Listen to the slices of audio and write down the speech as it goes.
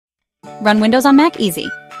Run Windows on Mac easy.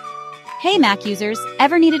 Hey Mac users,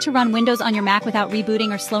 ever needed to run Windows on your Mac without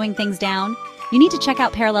rebooting or slowing things down? You need to check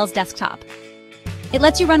out Parallels Desktop. It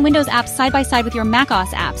lets you run Windows apps side by side with your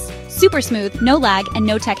macOS apps. Super smooth, no lag, and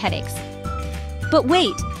no tech headaches. But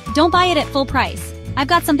wait, don't buy it at full price. I've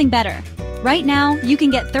got something better. Right now, you can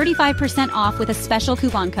get 35% off with a special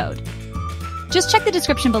coupon code. Just check the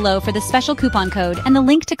description below for the special coupon code and the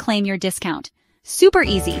link to claim your discount. Super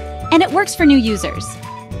easy, and it works for new users.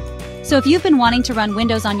 So if you've been wanting to run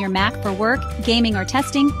Windows on your Mac for work, gaming, or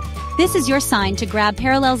testing, this is your sign to grab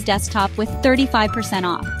Parallels Desktop with 35%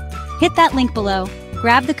 off. Hit that link below,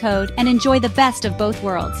 grab the code, and enjoy the best of both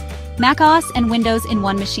worlds. macOS and Windows in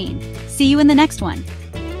one machine. See you in the next one.